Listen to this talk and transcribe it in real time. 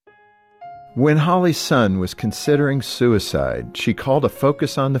When Holly's son was considering suicide, she called a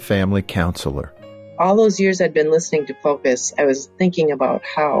Focus on the Family counselor. All those years I'd been listening to Focus, I was thinking about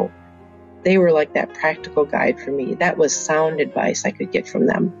how they were like that practical guide for me. That was sound advice I could get from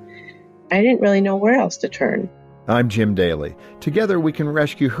them. I didn't really know where else to turn. I'm Jim Daly. Together we can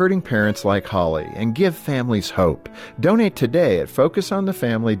rescue hurting parents like Holly and give families hope. Donate today at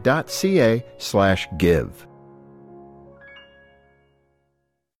focusonthefamily.ca/give.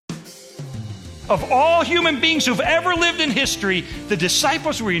 Of all human beings who've ever lived in history, the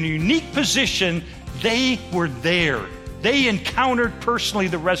disciples were in a unique position. They were there. They encountered personally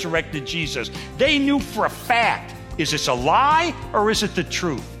the resurrected Jesus. They knew for a fact, is this a lie or is it the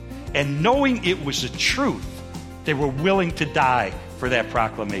truth? And knowing it was the truth, they were willing to die for that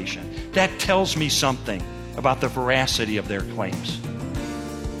proclamation. That tells me something about the veracity of their claims.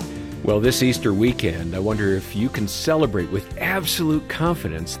 Well, this Easter weekend, I wonder if you can celebrate with absolute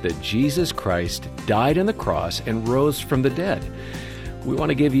confidence that Jesus Christ died on the cross and rose from the dead. We want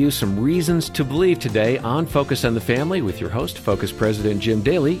to give you some reasons to believe today on Focus on the Family with your host, Focus President Jim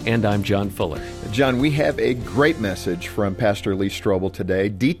Daly, and I'm John Fuller. John, we have a great message from Pastor Lee Strobel today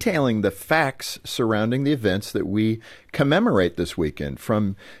detailing the facts surrounding the events that we commemorate this weekend,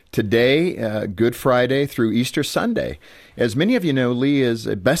 from today, Good Friday, through Easter Sunday. As many of you know, Lee is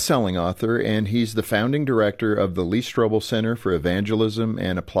a best-selling author, and he's the founding director of the Lee Strobel Center for Evangelism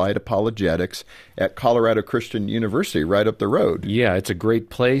and Applied Apologetics at Colorado Christian University, right up the road. Yeah, it's a great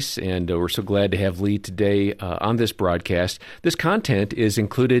place, and we're so glad to have Lee today on this broadcast. This content is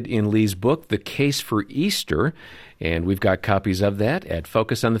included in Lee's book, The Case for Easter, and we've got copies of that at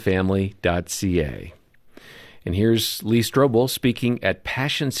focusonthefamily.ca. And here's Lee Strobel speaking at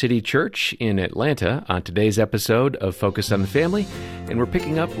Passion City Church in Atlanta on today's episode of Focus on the Family, and we're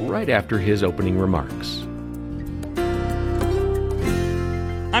picking up right after his opening remarks.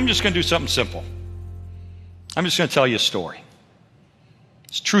 I'm just going to do something simple. I'm just going to tell you a story.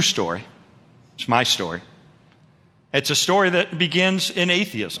 It's a true story. It's my story. It's a story that begins in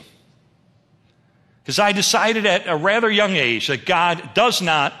atheism. Because I decided at a rather young age that God does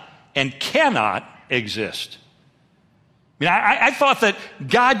not and cannot exist. I thought that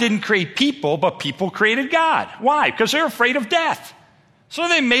God didn't create people, but people created God. Why? Because they're afraid of death. So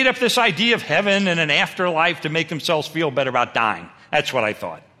they made up this idea of heaven and an afterlife to make themselves feel better about dying. That's what I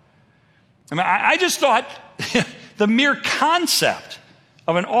thought. I just thought the mere concept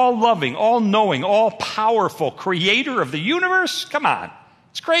of an all-loving, all-knowing, all-powerful creator of the universe, come on,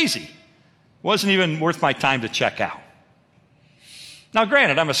 it's crazy. It wasn't even worth my time to check out. Now,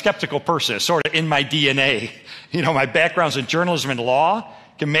 granted, I'm a skeptical person. It's sort of in my DNA. My background's in journalism and law.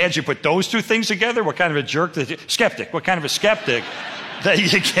 Can you imagine you put those two things together? What kind of a jerk? Skeptic. What kind of a skeptic that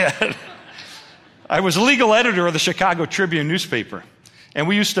you get? I was a legal editor of the Chicago Tribune newspaper, and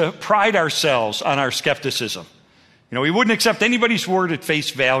we used to pride ourselves on our skepticism. We wouldn't accept anybody's word at face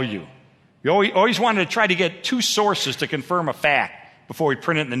value. We always wanted to try to get two sources to confirm a fact before we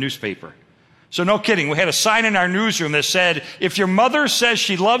print it in the newspaper. So no kidding, we had a sign in our newsroom that said, if your mother says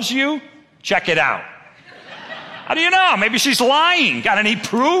she loves you, check it out. How do you know? Maybe she's lying. Got any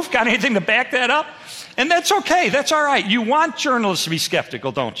proof? Got anything to back that up? And that's okay. That's all right. You want journalists to be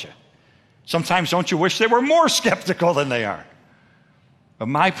skeptical, don't you? Sometimes don't you wish they were more skeptical than they are? But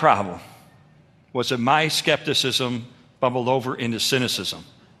my problem was that my skepticism bubbled over into cynicism,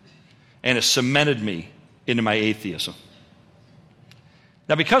 and it cemented me into my atheism.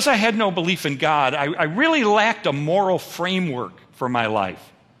 Now, because I had no belief in God, I really lacked a moral framework for my life.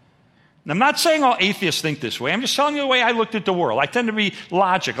 And I'm not saying all atheists think this way. I'm just telling you the way I looked at the world. I tend to be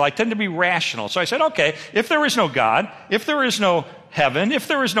logical. I tend to be rational. So I said, okay, if there is no God, if there is no heaven, if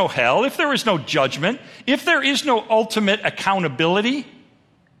there is no hell, if there is no judgment, if there is no ultimate accountability,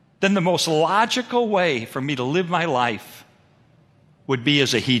 then the most logical way for me to live my life would be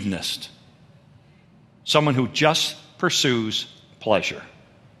as a hedonist, someone who just pursues pleasure.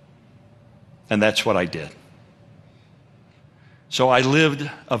 And that's what I did. So I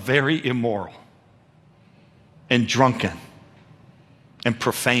lived a very immoral and drunken and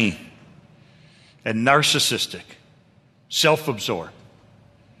profane and narcissistic, self-absorbed,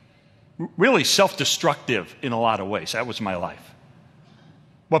 really self-destructive in a lot of ways. That was my life.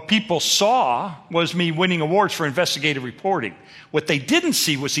 What people saw was me winning awards for investigative reporting. What they didn't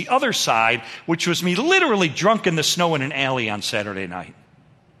see was the other side, which was me literally drunk in the snow in an alley on Saturday night.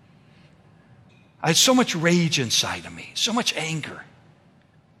 I had so much rage inside of me, so much anger.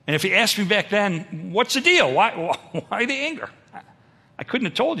 And if you asked me back then, what's the deal? Why the anger? I couldn't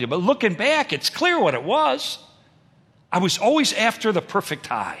have told you, but looking back, it's clear what it was. I was always after the perfect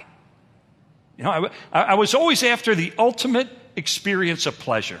high. I was always after the ultimate experience of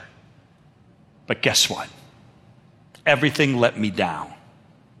pleasure. But guess what? Everything let me down.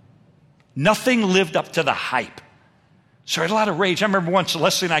 Nothing lived up to the hype. So I had a lot of rage. I remember once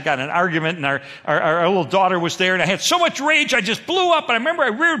Leslie and I got in an argument, and our little daughter was there, and I had so much rage, I just blew up. And I remember I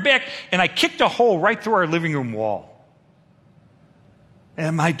reared back, and I kicked a hole right through our living room wall.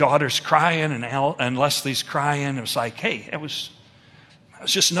 And my daughter's crying, and Leslie's crying. It was like, hey, it was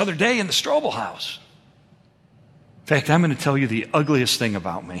just another day in the Strobel house. In fact, I'm going to tell you the ugliest thing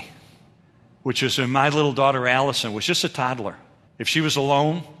about me, which is when my little daughter Allison was just a toddler. If she was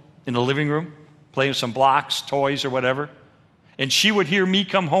alone in the living room, playing with some blocks, toys, or whatever, and she would hear me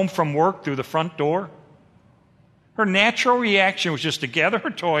come home from work through the front door, her natural reaction was just to gather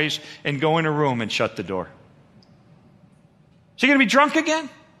her toys and go in her room and shut the door. Is she going to be drunk again? Is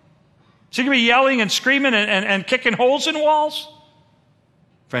she going to be yelling and screaming and kicking holes in walls?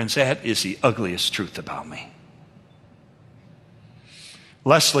 Friends, that is the ugliest truth about me.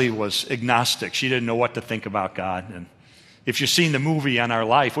 Leslie was agnostic. She didn't know what to think about God. And if you've seen the movie On Our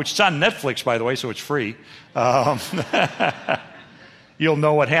Life, which is on Netflix, by the way, so it's free, you'll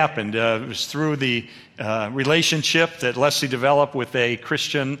know what happened. It was through the relationship that Leslie developed with a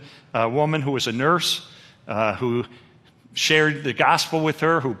Christian woman who was a nurse, who shared the gospel with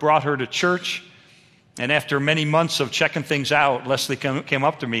her, who brought her to church. And after many months of checking things out, Leslie came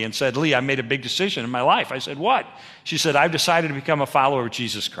up to me and said, Lee, I made a big decision in my life. I said, what? She said, I've decided to become a follower of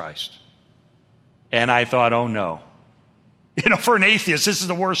Jesus Christ. And I thought, oh no. For an atheist, this is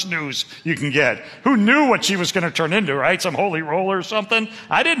the worst news you can get. Who knew what she was going to turn into, right? Some holy roller or something?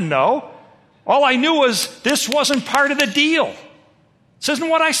 I didn't know. All I knew was this wasn't part of the deal. This isn't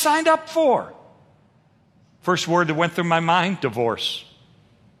what I signed up for. First word that went through my mind, divorce.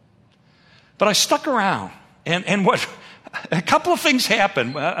 But I stuck around, and a couple of things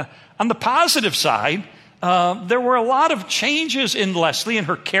happened. On the positive side, there were a lot of changes in Leslie and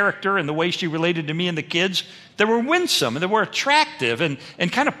her character and the way she related to me and the kids that were winsome and that were attractive and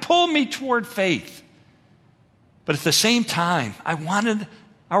kind of pulled me toward faith. But at the same time, I wanted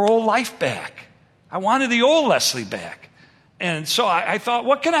our old life back. I wanted the old Leslie back. And so I thought,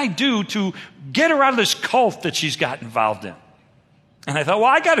 what can I do to get her out of this cult that she's got involved in? And I thought, well,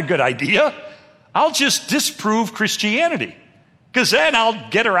 I got a good idea. I'll just disprove Christianity, because then I'll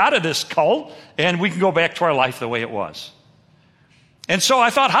get her out of this cult and we can go back to our life the way it was. And so I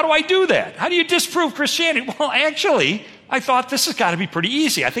thought, how do I do that? How do you disprove Christianity? Well, actually, I thought this has got to be pretty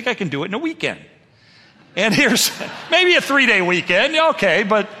easy. I think I can do it in a weekend. And here's maybe a 3-day weekend. Okay,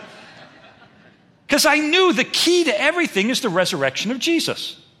 but because I knew the key to everything is the resurrection of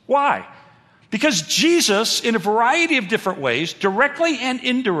Jesus. Why? Because Jesus, in a variety of different ways, directly and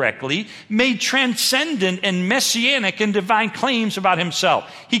indirectly, made transcendent and messianic and divine claims about himself.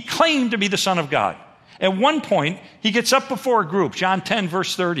 He claimed to be the Son of God. At one point, he gets up before a group, John 10,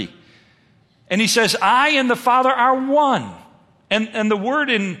 verse 30. And he says, I and the Father are one. And the word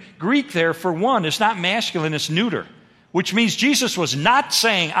in Greek there for one is not masculine, it's neuter, which means Jesus was not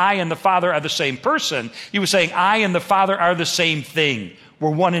saying I and the Father are the same person. He was saying I and the Father are the same thing. We're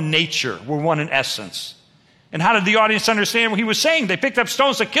one in nature. We're one in essence. And how did the audience understand what he was saying? They picked up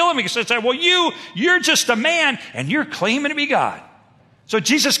stones to kill him because they said, well, you're just a man and you're claiming to be God. So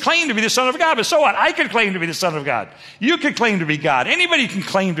Jesus claimed to be the Son of God, but so what? I could claim to be the Son of God. You could claim to be God. Anybody can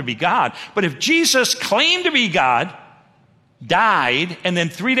claim to be God. But if Jesus claimed to be God, died, and then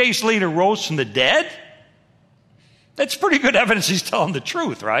 3 days later rose from the dead, that's pretty good evidence he's telling the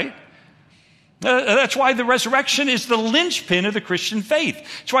truth, right? That's why the resurrection is the linchpin of the Christian faith.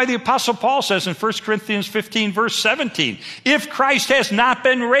 That's why the Apostle Paul says in 1 Corinthians 15, verse 17, if Christ has not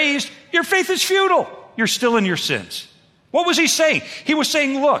been raised, your faith is futile. You're still in your sins. What was he saying? He was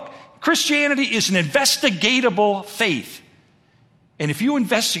saying, look, Christianity is an investigatable faith. And if you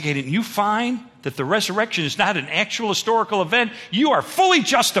investigate it and you find that the resurrection is not an actual historical event, you are fully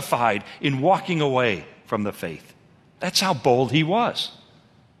justified in walking away from the faith. That's how bold he was.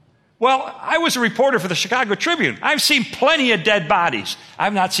 Well, I was a reporter for the Chicago Tribune. I've seen plenty of dead bodies.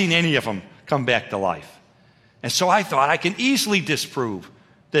 I've not seen any of them come back to life. And so I thought I can easily disprove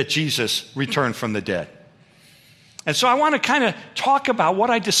that Jesus returned from the dead. And so I want to kind of talk about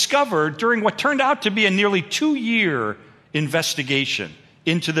what I discovered during what turned out to be a nearly 2-year investigation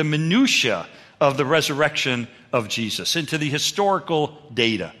into the minutia of the resurrection of Jesus, into the historical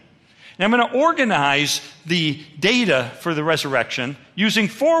data. And I'm going to organize the data for the resurrection using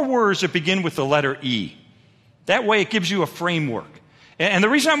 4 words that begin with the letter E. That way it gives you a framework. And the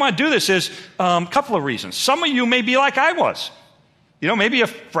reason I want to do this is a couple of reasons. Some of you may be like I was. Maybe a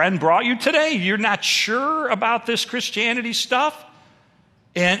friend brought you today. You're not sure about this Christianity stuff.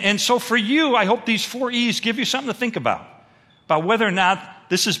 And so for you, I hope these 4 E's give you something to think about whether or not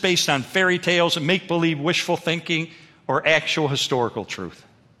this is based on fairy tales and make-believe wishful thinking or actual historical truth.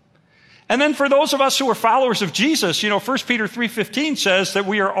 And then for those of us who are followers of Jesus, 1 Peter 3:15 says that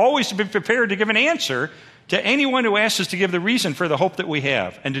we are always to be prepared to give an answer to anyone who asks us to give the reason for the hope that we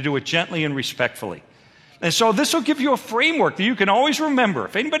have, and to do it gently and respectfully. And so this will give you a framework that you can always remember.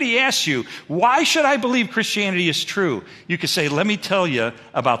 If anybody asks you, why should I believe Christianity is true? You can say, let me tell you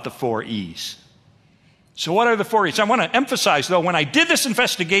about the 4 E's. So what are the 4 E's? I want to emphasize, though, when I did this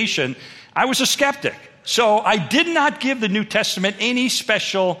investigation, I was a skeptic. So I did not give the New Testament any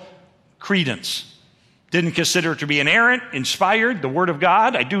special credence. Didn't consider it to be inerrant, inspired, the Word of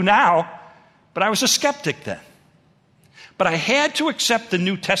God. I do now, but I was a skeptic then. But I had to accept the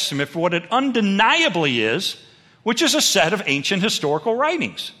New Testament for what it undeniably is, which is a set of ancient historical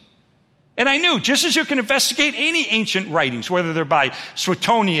writings. And I knew, just as you can investigate any ancient writings, whether they're by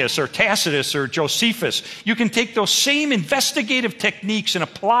Suetonius or Tacitus or Josephus, you can take those same investigative techniques and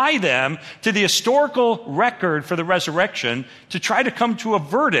apply them to the historical record for the resurrection to try to come to a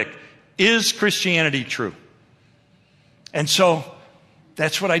verdict. Is Christianity true? And so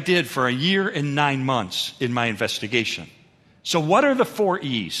that's what I did for a year and 9 months in my investigation. So what are the 4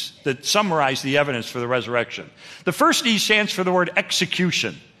 E's that summarize the evidence for the resurrection? The first E stands for the word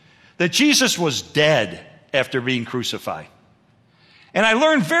execution, that Jesus was dead after being crucified. And I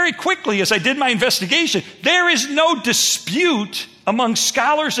learned very quickly as I did my investigation, there is no dispute among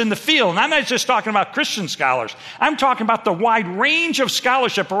scholars in the field. And I'm not just talking about Christian scholars. I'm talking about the wide range of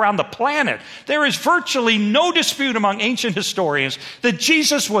scholarship around the planet. There is virtually no dispute among ancient historians that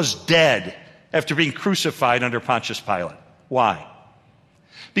Jesus was dead after being crucified under Pontius Pilate. Why?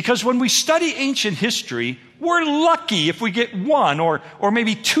 Because when we study ancient history, we're lucky if we get one or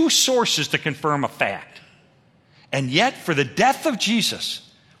maybe 2 sources to confirm a fact. And yet, for the death of Jesus,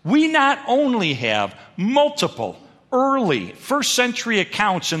 we not only have multiple early first century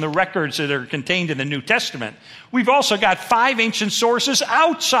accounts in the records that are contained in the New Testament, we've also got 5 ancient sources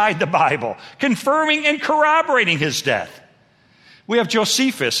outside the Bible confirming and corroborating his death. We have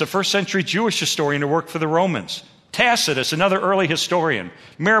Josephus, a first century Jewish historian who worked for the Romans. Tacitus, another early historian.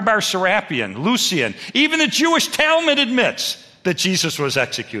 Mirabar Serapion, Lucian. Even the Jewish Talmud admits that Jesus was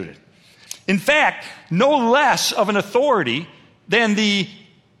executed. In fact, no less of an authority than the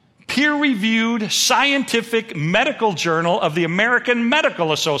peer-reviewed scientific medical journal of the American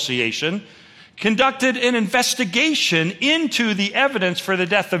Medical Association conducted an investigation into the evidence for the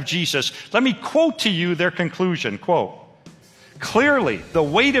death of Jesus. Let me quote to you their conclusion, quote, "Clearly, the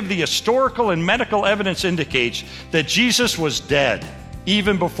weight of the historical and medical evidence indicates that Jesus was dead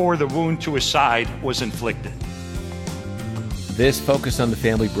even before the wound to his side was inflicted." This Focus on the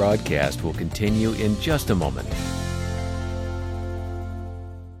Family broadcast will continue in just a moment.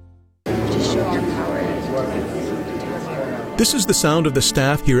 This is the sound of the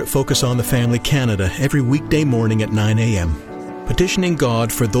staff here at Focus on the Family Canada every weekday morning at 9 a.m., petitioning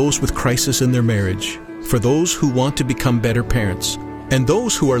God for those with crisis in their marriage, for those who want to become better parents, and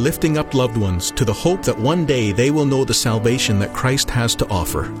those who are lifting up loved ones to the hope that one day they will know the salvation that Christ has to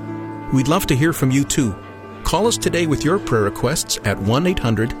offer. We'd love to hear from you too. Call us today with your prayer requests at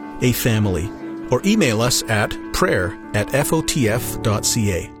 1-800-A-FAMILY or email us at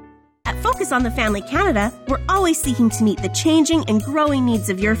prayer@fotf.ca. At Focus on the Family Canada, we're always seeking to meet the changing and growing needs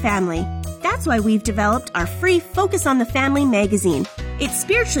of your family. That's why we've developed our free Focus on the Family magazine. It's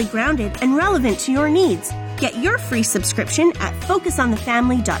spiritually grounded and relevant to your needs. Get your free subscription at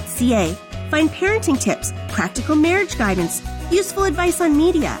focusonthefamily.ca. Find parenting tips, practical marriage guidance, useful advice on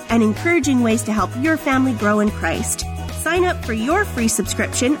media, and encouraging ways to help your family grow in Christ. Sign up for your free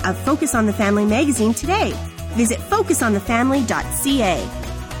subscription of Focus on the Family magazine today. Visit focusonthefamily.ca.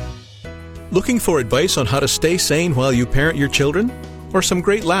 Looking for advice on how to stay sane while you parent your children? Or some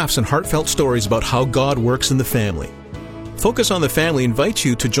great laughs and heartfelt stories about how God works in the family? Focus on the Family invites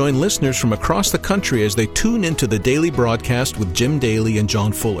you to join listeners from across the country as they tune into the daily broadcast with Jim Daly and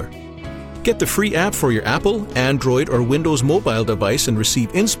John Fuller. Get the free app for your Apple, Android, or Windows mobile device and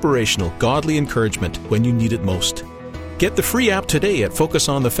receive inspirational, godly encouragement when you need it most. Get the free app today at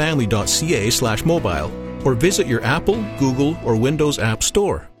focusonthefamily.ca/mobile or visit your Apple, Google, or Windows App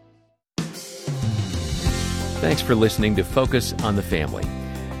Store. Thanks for listening to Focus on the Family.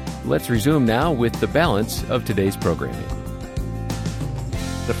 Let's resume now with the balance of today's programming.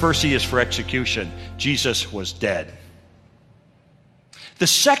 The first E is for execution. Jesus was dead. The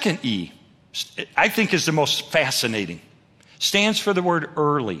second E, I think, is the most fascinating. Stands for the word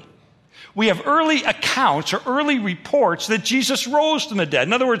early. We have early accounts or early reports that Jesus rose from the dead.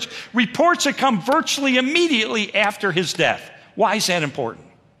 In other words, reports that come virtually immediately after his death. Why is that important?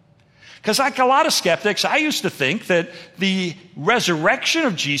 Because like a lot of skeptics, I used to think that the resurrection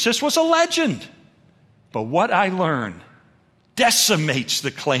of Jesus was a legend. But what I learned decimates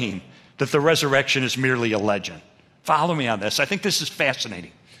the claim that the resurrection is merely a legend. Follow me on this. I think this is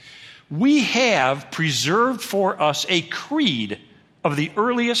fascinating. We have preserved for us a creed of the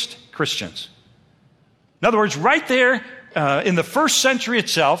earliest Christians. In other words, right there in the first century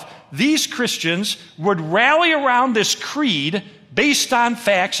itself, these Christians would rally around this creed based on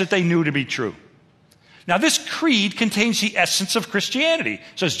facts that they knew to be true. Now, this creed contains the essence of Christianity. It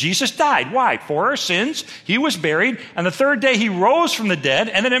says Jesus died. Why? For our sins. He was buried. On the third day, he rose from the dead.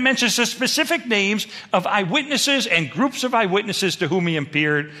 And then it mentions the specific names of eyewitnesses and groups of eyewitnesses to whom he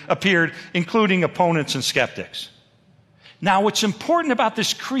appeared, including opponents and skeptics. Now, what's important about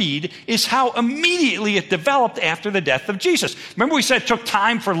this creed is how immediately it developed after the death of Jesus. Remember we said it took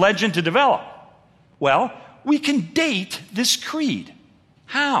time for legend to develop? Well, we can date this creed.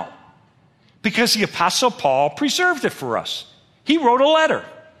 How? Because the Apostle Paul preserved it for us. He wrote a letter.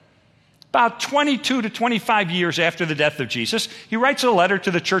 About 22 to 25 years after the death of Jesus, he writes a letter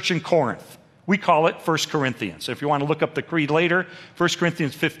to the church in Corinth. We call it 1 Corinthians. If you want to look up the creed later, 1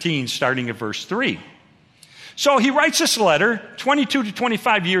 Corinthians 15, starting at verse 3. So he writes this letter 22 to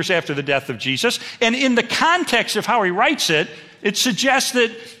 25 years after the death of Jesus, and in the context of how he writes it, it suggests that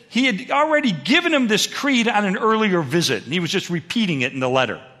he had already given him this creed on an earlier visit, and he was just repeating it in the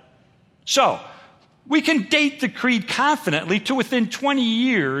letter. So, we can date the creed confidently to within 20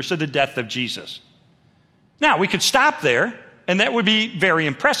 years of the death of Jesus. Now, we could stop there, and that would be very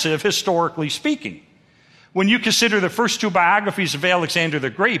impressive, historically speaking. When you consider the first two biographies of Alexander the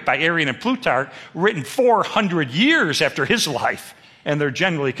Great by Arrian and Plutarch, written 400 years after his life, and they're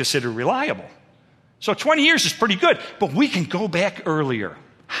generally considered reliable. So 20 years is pretty good, but we can go back earlier.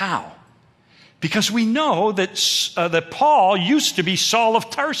 How? Because we know that Paul used to be Saul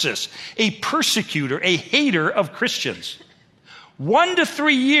of Tarsus, a persecutor, a hater of Christians. 1 to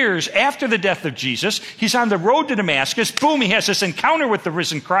 3 years after the death of Jesus, he's on the road to Damascus. Boom, he has this encounter with the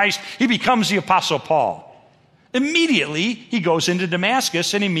risen Christ. He becomes the Apostle Paul. Immediately, he goes into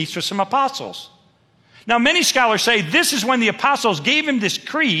Damascus and he meets with some apostles. Now, many scholars say this is when the apostles gave him this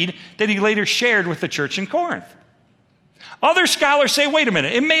creed that he later shared with the church in Corinth. Other scholars say, wait a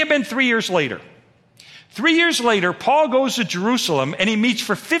minute, it may have been 3 years later. 3 years later, Paul goes to Jerusalem and he meets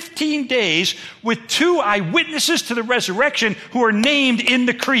for 15 days with two eyewitnesses to the resurrection who are named in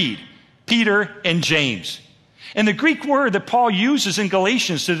the creed, Peter and James. And the Greek word that Paul uses in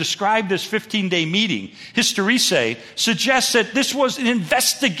Galatians to describe this 15-day meeting, hysteresis, suggests that this was an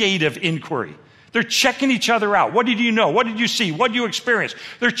investigative inquiry. They're checking each other out. What did you know? What did you see? What did you experience?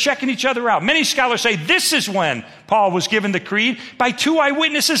 They're checking each other out. Many scholars say this is when Paul was given the creed by two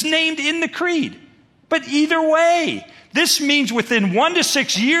eyewitnesses named in the creed. But either way, this means within 1 to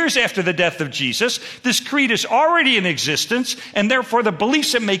 6 years after the death of Jesus, this creed is already in existence, and therefore the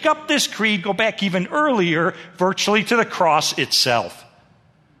beliefs that make up this creed go back even earlier, virtually to the cross itself.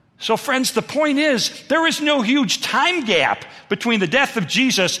 So friends, the point is, there is no huge time gap between the death of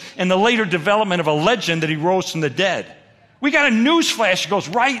Jesus and the later development of a legend that he rose from the dead. We got a newsflash that goes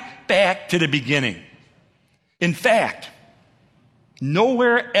right back to the beginning. In fact,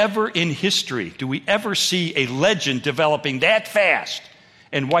 nowhere ever in history do we ever see a legend developing that fast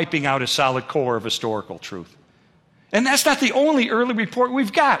and wiping out a solid core of historical truth. And that's not the only early report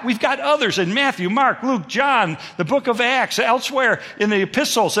we've got. We've got others in Matthew, Mark, Luke, John, the book of Acts, elsewhere in the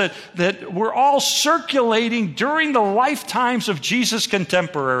epistles that were all circulating during the lifetimes of Jesus'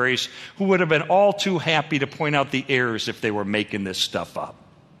 contemporaries who would have been all too happy to point out the errors if they were making this stuff up.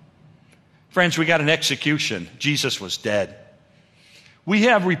 Friends, we got an execution. Jesus was dead. We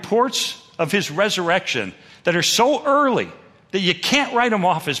have reports of his resurrection that are so early that you can't write them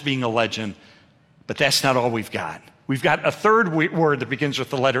off as being a legend, but that's not all we've got. We've got a third word that begins with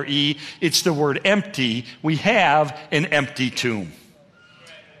the letter E. It's the word empty. We have an empty tomb.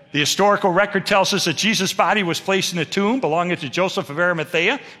 The historical record tells us that Jesus' body was placed in a tomb belonging to Joseph of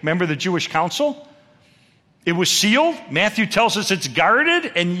Arimathea, member of the Jewish council. It was sealed. Matthew tells us it's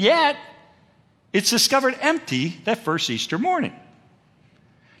guarded, and yet it's discovered empty that first Easter morning.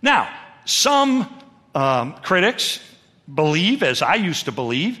 Now, some critics believe, as I used to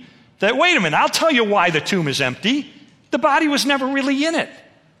believe, that, wait a minute, I'll tell you why the tomb is empty. The body was never really in it.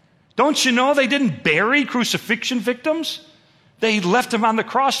 Don't you know they didn't bury crucifixion victims? They left them on the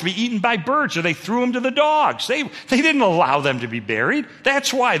cross to be eaten by birds, or they threw them to the dogs. They didn't allow them to be buried.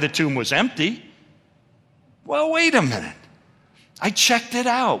 That's why the tomb was empty. Well, wait a minute. I checked it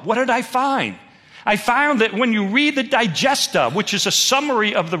out. What did I find? I found that when you read the Digesta, which is a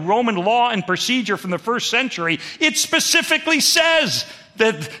summary of the Roman law and procedure from the first century, it specifically says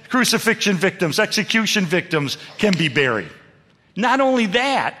that crucifixion victims, execution victims can be buried. Not only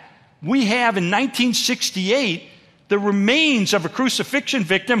that, we have in 1968 the remains of a crucifixion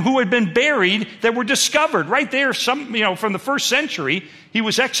victim who had been buried that were discovered right there. From the first century, he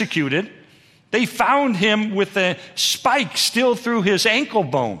was executed. They found him with a spike still through his ankle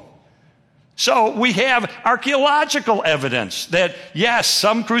bone. So we have archaeological evidence that, yes,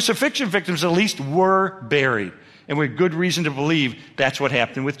 some crucifixion victims at least were buried. And we have good reason to believe that's what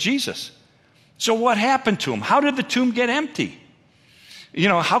happened with Jesus. So what happened to him? How did the tomb get empty?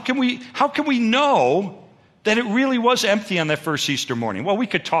 How can we know that it really was empty on that first Easter morning? Well, we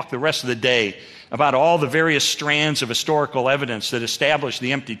could talk the rest of the day about all the various strands of historical evidence that establish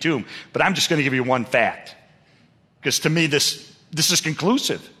the empty tomb, but I'm just going to give you one fact, because to me this is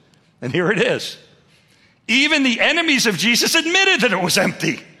conclusive, and here it is. Even the enemies of Jesus admitted that it was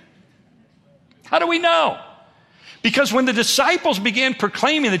empty. How do we know? Because when the disciples began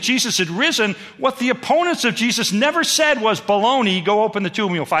proclaiming that Jesus had risen, what the opponents of Jesus never said was, baloney, go open the tomb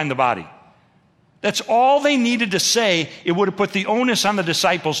and you'll find the body. That's all they needed to say. It would have put the onus on the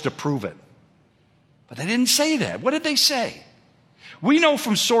disciples to prove it. But they didn't say that. What did they say? We know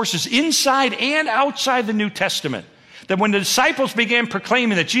from sources inside and outside the New Testament that when the disciples began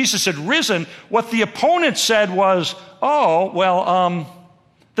proclaiming that Jesus had risen, what the opponents said was, the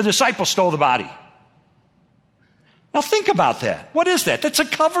disciples stole the body. Now think about that. What is that? That's a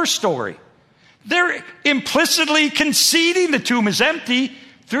cover story. They're implicitly conceding the tomb is empty.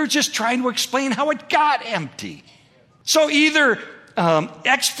 They're just trying to explain how it got empty. So either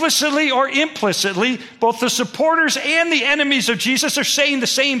explicitly or implicitly, both the supporters and the enemies of Jesus are saying the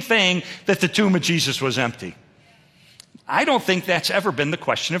same thing, that the tomb of Jesus was empty. I don't think that's ever been the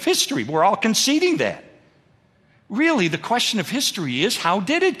question of history. We're all conceding that. Really, the question of history is, how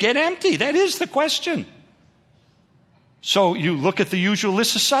did it get empty? That is the question. So you look at the usual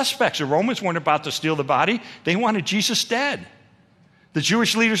list of suspects. The Romans weren't about to steal the body. They wanted Jesus dead. The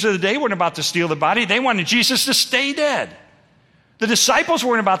Jewish leaders of the day weren't about to steal the body. They wanted Jesus to stay dead. The disciples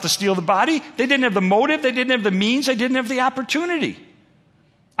weren't about to steal the body. They didn't have the motive. They didn't have the means. They didn't have the opportunity.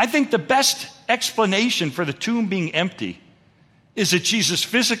 I think the best explanation for the tomb being empty is that Jesus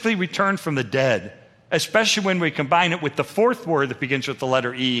physically returned from the dead, especially when we combine it with the fourth word that begins with the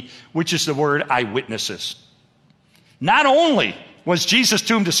letter E, which is the word eyewitnesses. Not only was Jesus'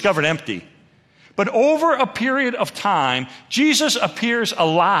 tomb discovered empty, but over a period of time, Jesus appears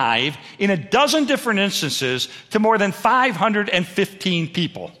alive in a dozen different instances to more than 515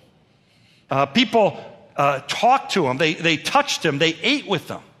 people. People talked to him. They touched him. They ate with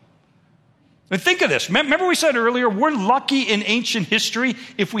him. And think of this. Remember we said earlier, we're lucky in ancient history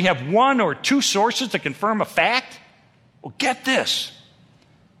if we have one or two sources to confirm a fact? Well, get this.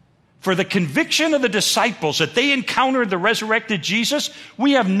 For the conviction of the disciples that they encountered the resurrected Jesus,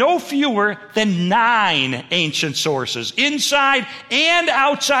 we have no fewer than 9 ancient sources, inside and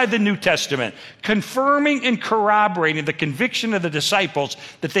outside the New Testament, confirming and corroborating the conviction of the disciples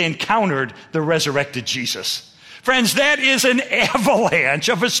that they encountered the resurrected Jesus. Friends, that is an avalanche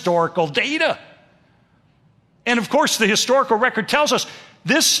of historical data. And of course, the historical record tells us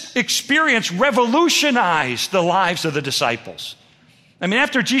this experience revolutionized the lives of the disciples. I mean,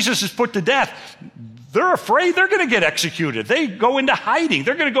 after Jesus is put to death, they're afraid they're going to get executed. They go into hiding.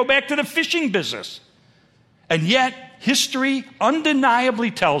 They're going to go back to the fishing business. And yet, history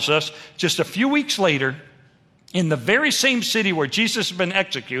undeniably tells us just a few weeks later, in the very same city where Jesus has been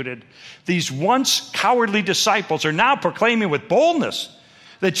executed, these once cowardly disciples are now proclaiming with boldness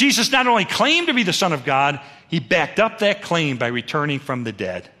that Jesus not only claimed to be the Son of God, he backed up that claim by returning from the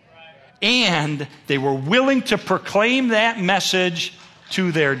dead. And they were willing to proclaim that message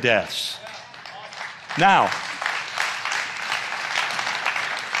to their deaths. Now,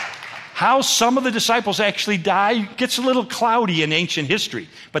 how some of the disciples actually die gets a little cloudy in ancient history.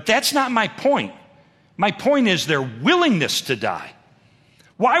 But that's not my point. My point is their willingness to die.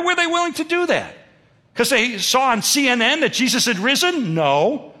 Why were they willing to do that? Because they saw on CNN that Jesus had risen?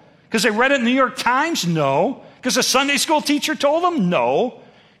 No. Because they read it in the New York Times? No. Because a Sunday school teacher told them? No.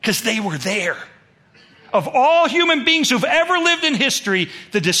 Because they were there. Of all human beings who've ever lived in history,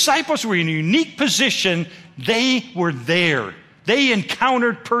 the disciples were in a unique position. They were there. They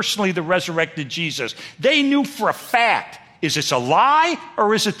encountered personally the resurrected Jesus. They knew for a fact, is this a lie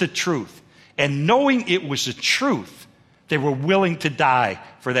or is it the truth? And knowing it was the truth, they were willing to die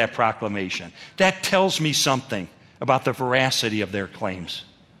for that proclamation. That tells me something about the veracity of their claims.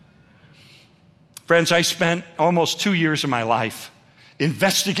 Friends, I spent almost 2 years of my life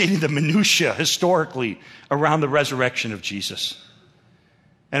investigating the minutiae historically around the resurrection of Jesus.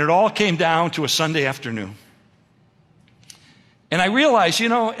 And it all came down to a Sunday afternoon. And I realized,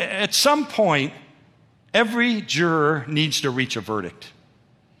 at some point, every juror needs to reach a verdict.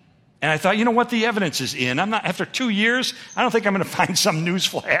 And I thought, what? The evidence is in. After 2 years, I don't think I'm going to find some news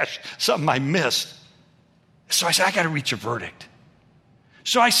flash, something I missed. So I said, I got to reach a verdict.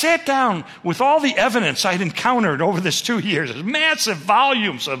 So I sat down with all the evidence I'd encountered over this 2 years, massive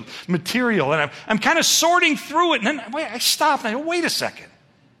volumes of material, and I'm kind of sorting through it, and then I stopped, and I go, wait a second.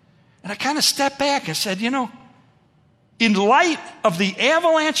 And I kind of stepped back and said, in light of the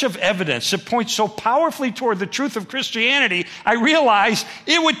avalanche of evidence that points so powerfully toward the truth of Christianity, I realized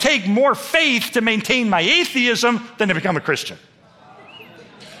it would take more faith to maintain my atheism than to become a Christian.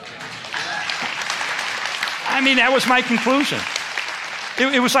 That was my conclusion.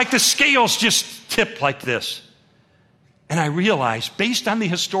 It was like the scales just tipped like this. And I realized, based on the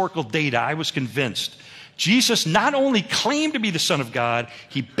historical data, I was convinced Jesus not only claimed to be the Son of God,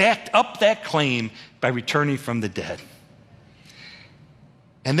 he backed up that claim by returning from the dead.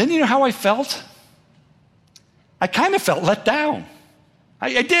 And then you know how I felt? I kind of felt let down.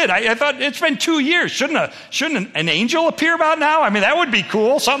 I did. I thought, it's been 2 years. Shouldn't an angel appear about now? That would be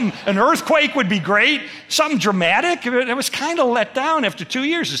cool. An earthquake would be great. Something dramatic. I was kind of let down after 2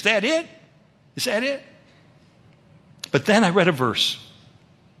 years. Is that it? Is that it? But then I read a verse.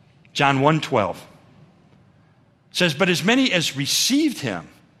 John 1:12. It says, but as many as received him,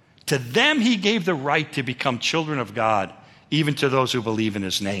 to them he gave the right to become children of God, even to those who believe in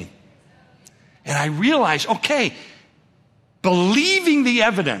his name. And I realized, okay, believing the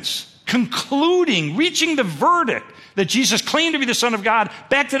evidence, concluding, reaching the verdict that Jesus claimed to be the Son of God,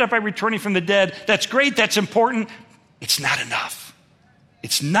 backed it up by returning from the dead, that's great, that's important. It's not enough.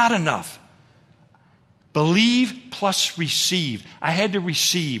 It's not enough. Believe plus receive. I had to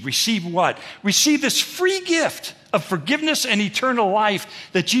receive. Receive what? Receive this free gift of forgiveness and eternal life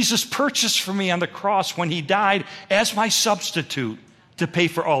that Jesus purchased for me on the cross when he died as my substitute to pay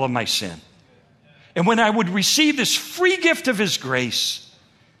for all of my sin. And when I would receive this free gift of his grace,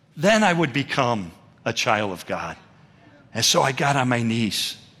 then I would become a child of God. And so I got on my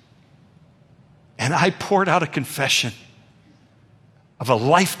knees and I poured out a confession of a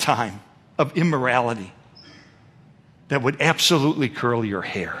lifetime of immorality that would absolutely curl your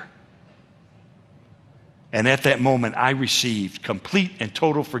hair. And at that moment, I received complete and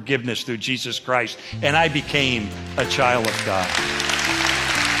total forgiveness through Jesus Christ, and I became a child of God.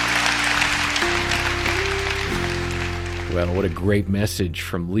 Well, what a great message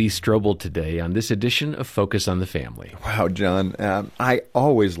from Lee Strobel today on this edition of Focus on the Family. Wow, John. I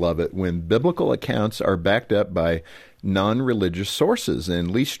always love it when biblical accounts are backed up by non-religious sources, and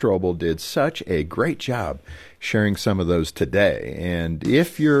Lee Strobel did such a great job sharing some of those today. And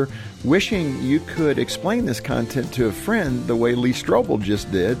if you're wishing you could explain this content to a friend the way Lee Strobel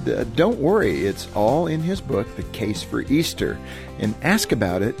just did, don't worry. It's all in his book, The Case for Easter. And ask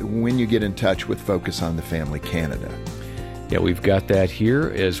about it when you get in touch with Focus on the Family Canada. Yeah, we've got that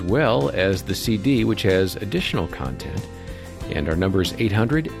here as well as the CD, which has additional content. And our number is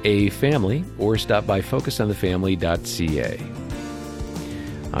 800-A-FAMILY, or stop by focusonthefamily.ca.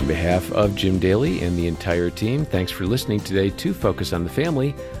 On behalf of Jim Daly and the entire team, thanks for listening today to Focus on the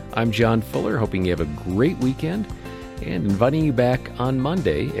Family. I'm John Fuller, hoping you have a great weekend and inviting you back on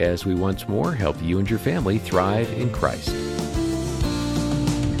Monday as we once more help you and your family thrive in Christ.